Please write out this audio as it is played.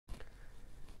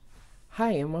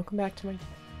Hi, and welcome back to my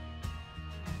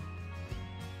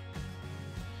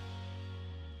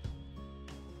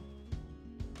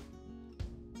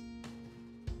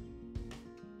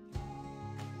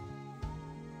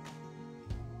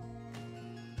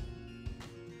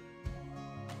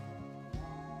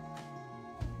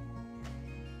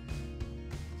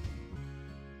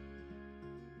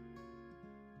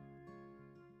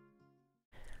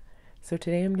So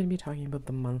today I'm going to be talking about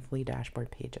the monthly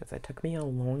dashboard pages. It took me a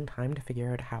long time to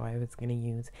figure out how I was going to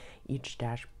use each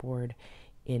dashboard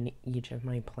in each of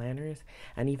my planners,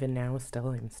 and even now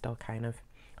I'm still kind of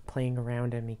playing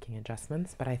around and making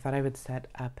adjustments, but I thought I would set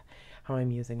up how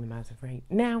I'm using them as of right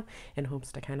now in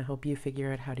hopes to kind of help you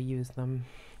figure out how to use them,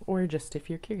 or just if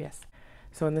you're curious.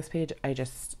 So on this page I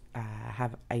just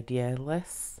have idea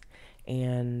lists,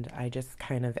 and I just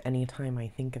kind of, anytime I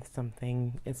think of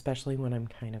something, especially when I'm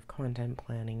kind of content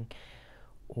planning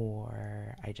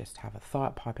or I just have a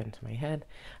thought pop into my head,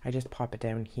 I just pop it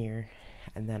down here,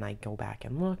 and then I go back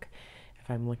and look if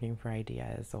I'm looking for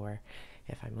ideas, or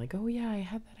if I'm like, oh yeah, I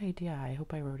had that idea, I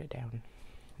hope I wrote it down.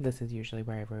 This is usually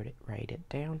where I write it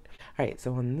down. All right,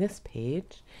 so on this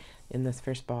page, in this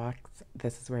first box,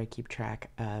 this is where I keep track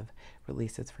of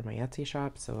releases for my Etsy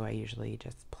shop. So I usually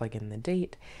just plug in the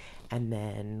date and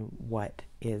then what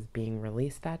is being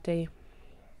released that day.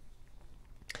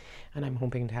 And I'm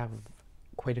hoping to have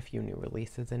quite a few new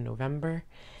releases in November.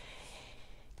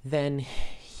 Then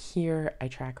here I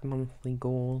track monthly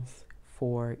goals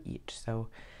for each. So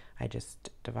I just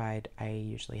divide, I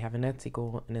usually have an Etsy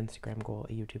goal, an Instagram goal,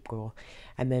 a YouTube goal,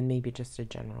 and then maybe just a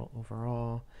general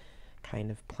overall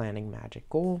kind of planning magic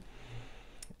goal.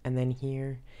 And then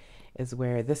here is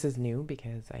where, this is new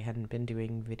because I hadn't been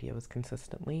doing videos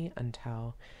consistently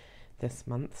until this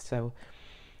month. So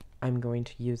I'm going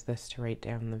to use this to write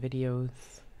down the videos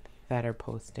that are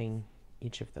posting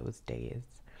each of those days.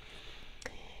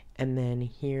 And then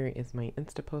here is my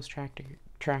Instapost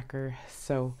tracker.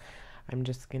 So I'm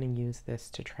just going to use this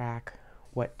to track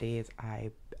what days I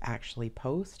actually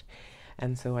post,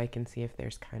 and so I can see if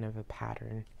there's kind of a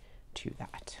pattern to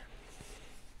that.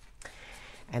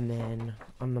 And then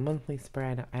on the monthly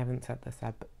spread, I haven't set this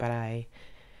up, but I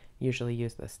usually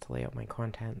use this to lay out my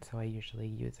content. So I usually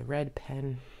use a red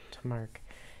pen to mark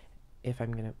if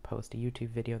I'm going to post a YouTube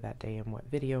video that day and what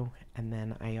video, and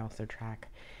then I also track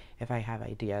if I have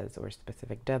ideas or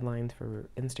specific deadlines for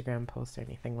Instagram posts or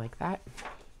anything like that.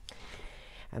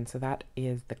 And so that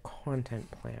is the content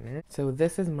planner. So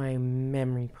this is my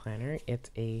memory planner.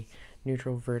 It's a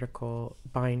neutral vertical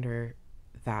binder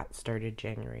that started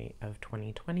January of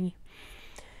 2020.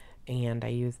 And I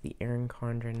use the Erin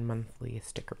Condren monthly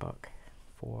sticker book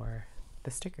for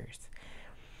the stickers.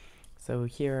 So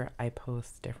here I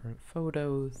post different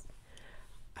photos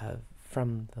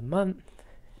from the month,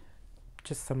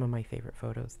 just some of my favorite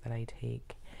photos that I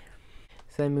take.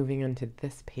 So then moving on to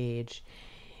this page,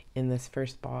 in this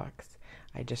first box,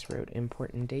 I just wrote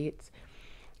important dates,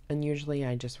 and usually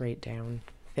I just write down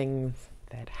things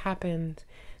that happened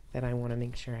that I want to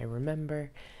make sure I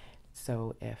remember.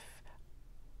 So if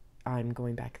I'm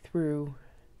going back through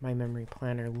my memory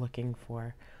planner looking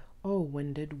for, oh,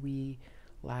 when did we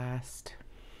last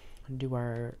do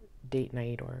our date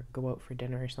night or go out for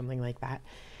dinner or something like that,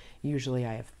 usually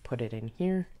I have put it in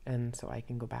here, and so I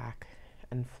can go back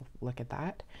and look at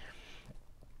that.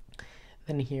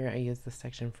 Then here I use this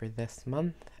section for this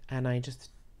month, and I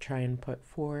just try and put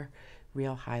 4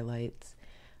 real highlights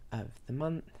of the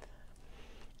month.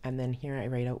 And then here I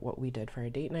write out what we did for our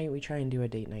date night. We try and do a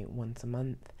date night once a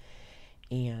month,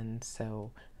 and so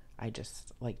I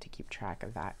just like to keep track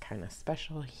of that kind of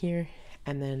special here.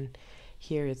 And then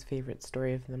here is favorite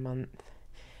story of the month,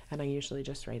 and I usually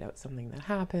just write out something that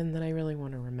happened that I really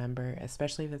want to remember,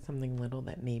 especially if it's something little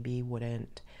that maybe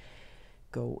wouldn't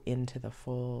go into the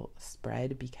full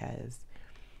spread because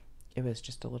it was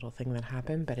just a little thing that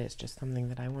happened, but it's just something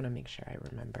that I want to make sure I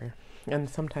remember. And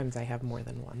sometimes I have more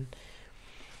than one.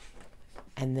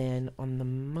 And then on the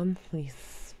monthly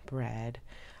spread,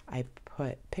 I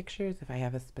put pictures if I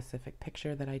have a specific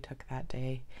picture that I took that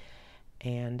day,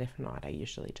 and if not, I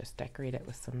usually just decorate it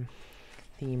with some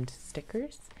themed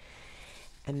stickers.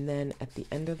 And then at the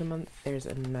end of the month, there's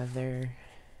another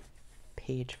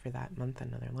page for that month,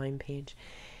 another line page,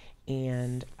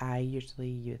 and I usually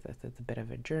use this as a bit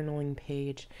of a journaling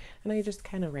page, and I just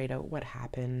kind of write out what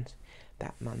happened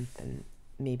that month and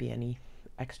maybe any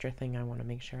extra thing I want to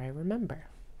make sure I remember.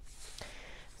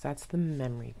 So that's the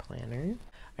memory planner.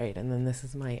 All right, and then this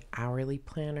is my hourly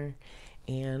planner,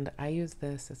 and I use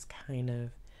this as kind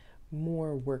of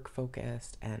more work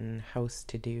focused and house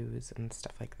to-dos and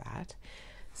stuff like that.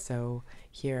 So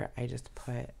here I just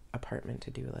put apartment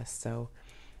to-do list. So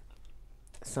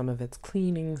some of it's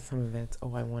cleaning, some of it's,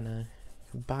 oh, I want to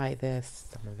buy this,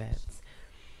 some of it's,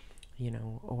 you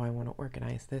know, oh, I want to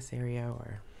organize this area,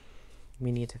 or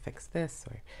we need to fix this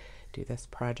or do this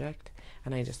project.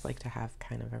 And I just like to have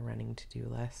kind of a running to-do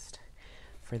list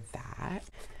for that.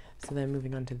 So then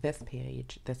moving on to this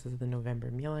page, this is the November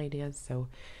meal ideas. So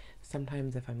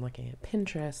sometimes if I'm looking at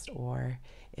Pinterest, or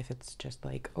if it's just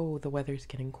like, oh, the weather's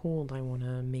getting cold, I want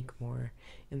to make more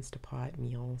Instapot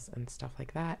meals and stuff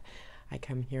like that, I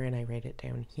come here and I write it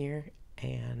down here.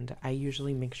 And I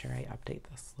usually make sure I update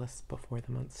this list before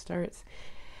the month starts.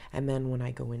 And then when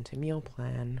I go into meal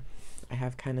plan, I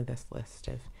have kind of this list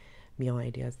of meal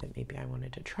ideas that maybe I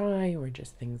wanted to try, or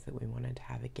just things that we wanted to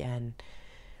have again.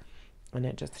 And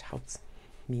it just helps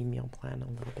me meal plan a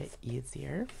little bit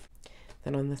easier.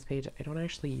 Then on this page, I don't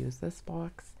actually use this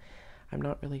box. I'm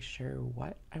not really sure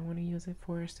what I want to use it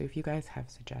for. So if you guys have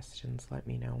suggestions, let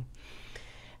me know.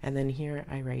 And then here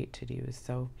I write to-dos.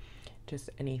 So just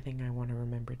anything I want to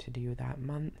remember to do that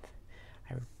month,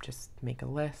 I just make a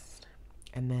list,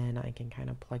 and then I can kind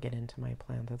of plug it into my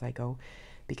plans as I go,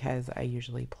 because I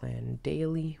usually plan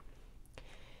daily.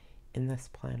 In this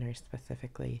planner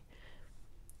specifically,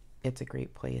 it's a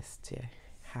great place to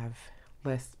have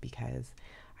lists, because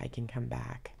I can come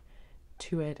back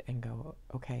to it and go,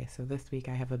 okay, so this week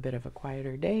I have a bit of a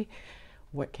quieter day.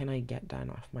 What can I get done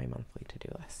off my monthly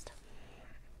to-do list?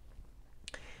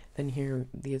 Then here,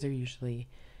 these are usually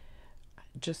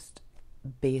just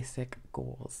basic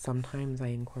goals. Sometimes I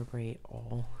incorporate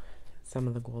some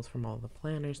of the goals from all the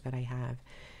planners that I have.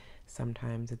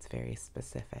 Sometimes it's very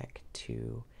specific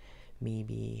to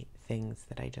maybe things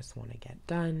that I just want to get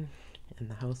done in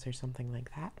the house or something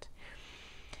like that.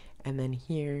 And then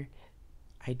here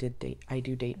I do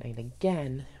date night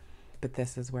again, but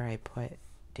this is where I put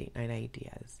date night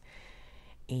ideas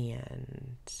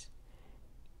and,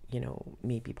 you know,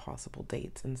 maybe possible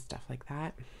dates and stuff like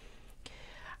that.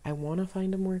 I want to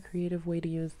find a more creative way to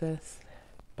use this,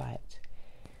 but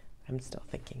I'm still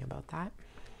thinking about that.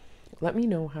 Let me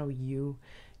know how you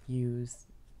use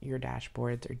your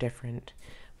dashboards or different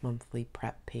monthly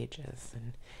prep pages,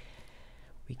 and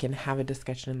we can have a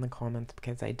discussion in the comments,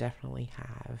 because I definitely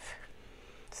have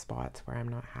spots where I'm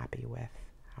not happy with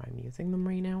how I'm using them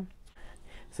right now.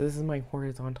 So this is my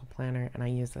horizontal planner, and I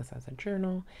use this as a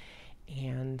journal.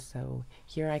 And so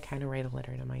here I kind of write a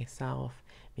letter to myself,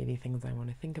 maybe things I want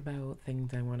to think about,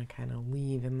 things I want to kind of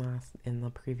leave in the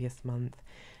previous month,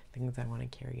 things I want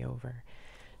to carry over,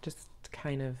 just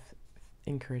kind of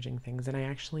encouraging things. And I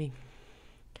actually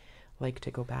like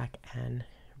to go back and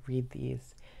read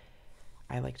these.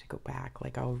 I like to go back,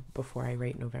 like before I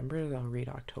write November's, I'll read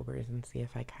October's and see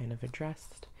if I kind of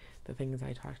addressed the things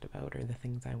I talked about, or the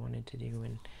things I wanted to do,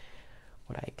 and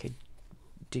what I could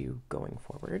do going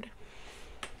forward.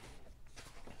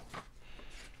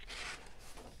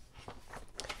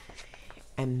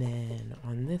 And then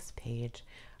on this page,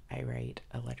 I write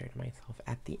a letter to myself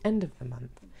at the end of the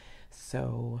month.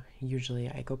 So usually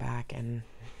I go back, and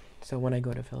so when I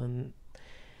go to fill in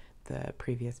the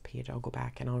previous page, I'll go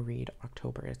back and I'll read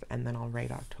October's, and then I'll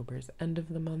write October's end of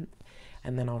the month,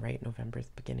 and then I'll write November's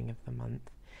beginning of the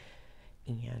month.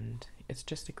 And it's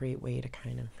just a great way to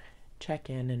kind of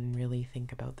check in and really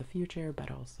think about the future,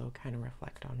 but also kind of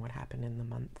reflect on what happened in the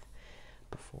month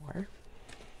before.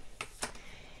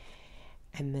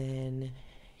 And then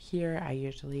here I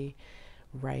usually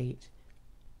write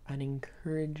an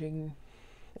encouraging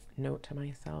note to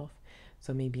myself.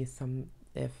 So maybe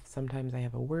sometimes I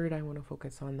have a word I want to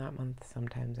focus on that month,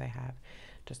 sometimes I have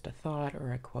just a thought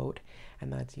or a quote,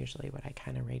 and that's usually what I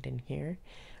kind of write in here.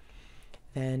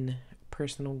 Then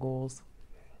personal goals,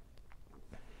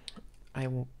 I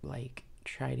will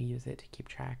try to use it to keep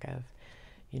track of,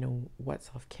 you know, what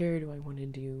self-care do I want to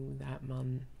do that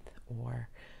month, or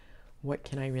what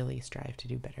can I really strive to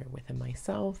do better within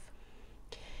myself.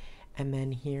 And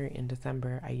then here in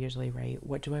December, I usually write,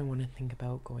 what do I want to think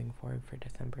about going forward for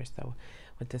December? So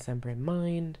with December in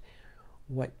mind,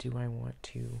 what do I want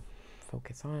to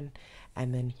focus on?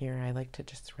 And then here I like to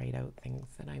just write out things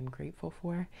that I'm grateful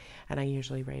for. And I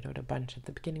usually write out a bunch at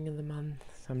the beginning of the month.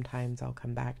 Sometimes I'll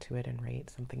come back to it and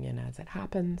write something in as it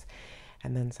happens.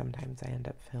 And then sometimes I end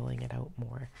up filling it out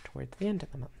more towards the end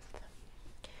of the month.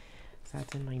 So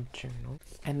that's in my journal.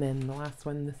 And then the last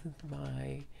one, this is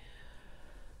my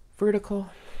vertical,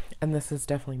 and this is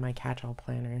definitely my catch-all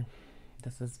planner.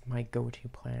 This is my go-to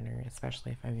planner,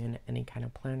 especially if I'm in any kind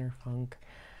of planner funk.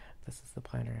 This is the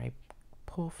planner I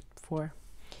pull for.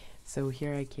 So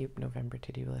here I keep November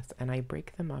to-do lists, and I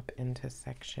break them up into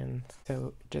sections.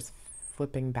 So just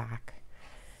flipping back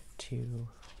to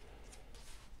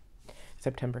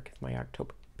September because my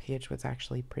October page was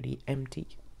actually pretty empty.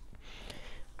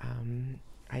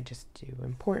 I just do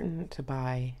important, to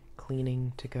buy,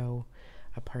 cleaning, to go,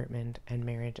 apartment, and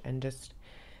marriage, and just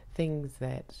things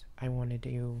that I want to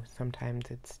do.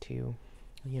 Sometimes it's to,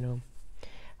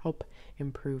 help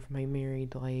improve my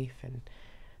married life, and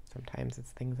sometimes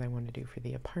it's things I want to do for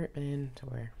the apartment,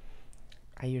 or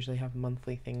I usually have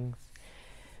monthly things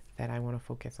that I want to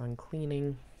focus on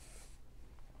cleaning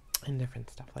and different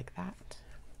stuff like that.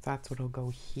 So that's what'll go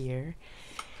here.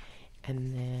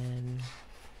 And then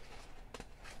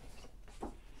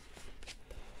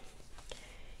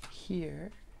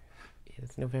here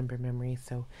is November memory.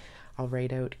 So I'll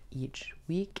write out each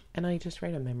week, and I just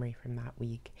write a memory from that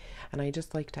week. And I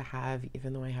just like to have,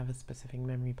 even though I have a specific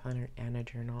memory planner and a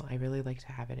journal, I really like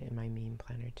to have it in my main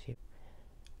planner too.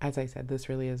 As I said, this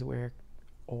really is where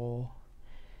all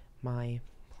my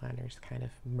planners kind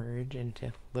of merge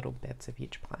into little bits of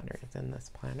each planner is in this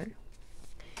planner.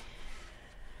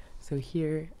 So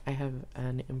here I have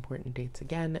an important dates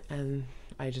again, and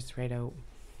I just write out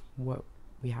what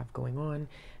we have going on,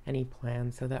 any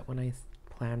plans, so that when I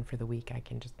plan for the week I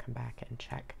can just come back and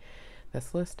check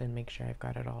this list and make sure I've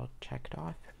got it all checked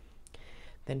off.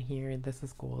 Then here, this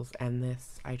is goals, and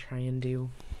this I try and do.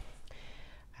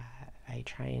 I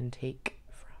try and take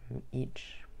from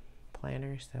each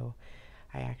planner, so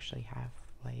I actually have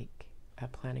like a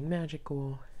planning magic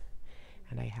goal,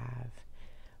 and I have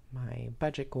my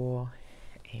budget goal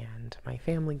and my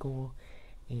family goal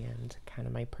and kind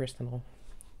of my personal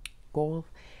goal.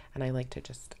 And I like to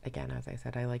just, again, as I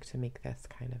said, I like to make this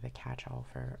kind of a catch-all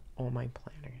for all my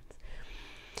planners.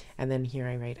 And then here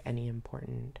I write any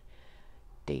important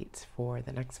dates for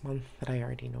the next month that I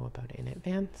already know about in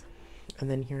advance. And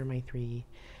then here are my 3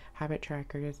 habit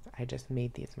trackers. I just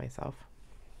made these myself.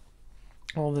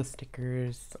 All the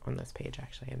stickers on this page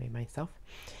actually I made myself.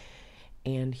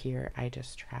 And here I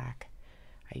just track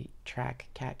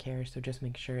cat care, so just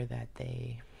make sure that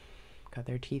they got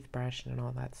their teeth brushed and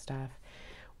all that stuff,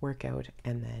 workout,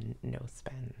 and then no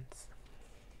spends.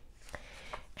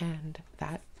 And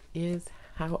that is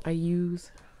how I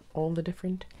use all the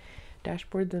different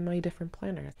dashboards in my different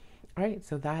planners. Alright,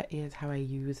 so that is how I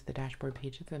use the dashboard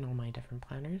pages in all my different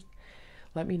planners.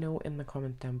 Let me know in the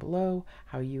comments down below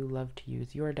how you love to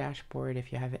use your dashboard.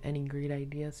 If you have any great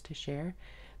ideas to share,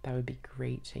 that would be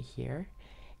great to hear.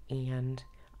 And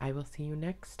I will see you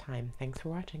next time. Thanks for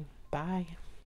watching. Bye.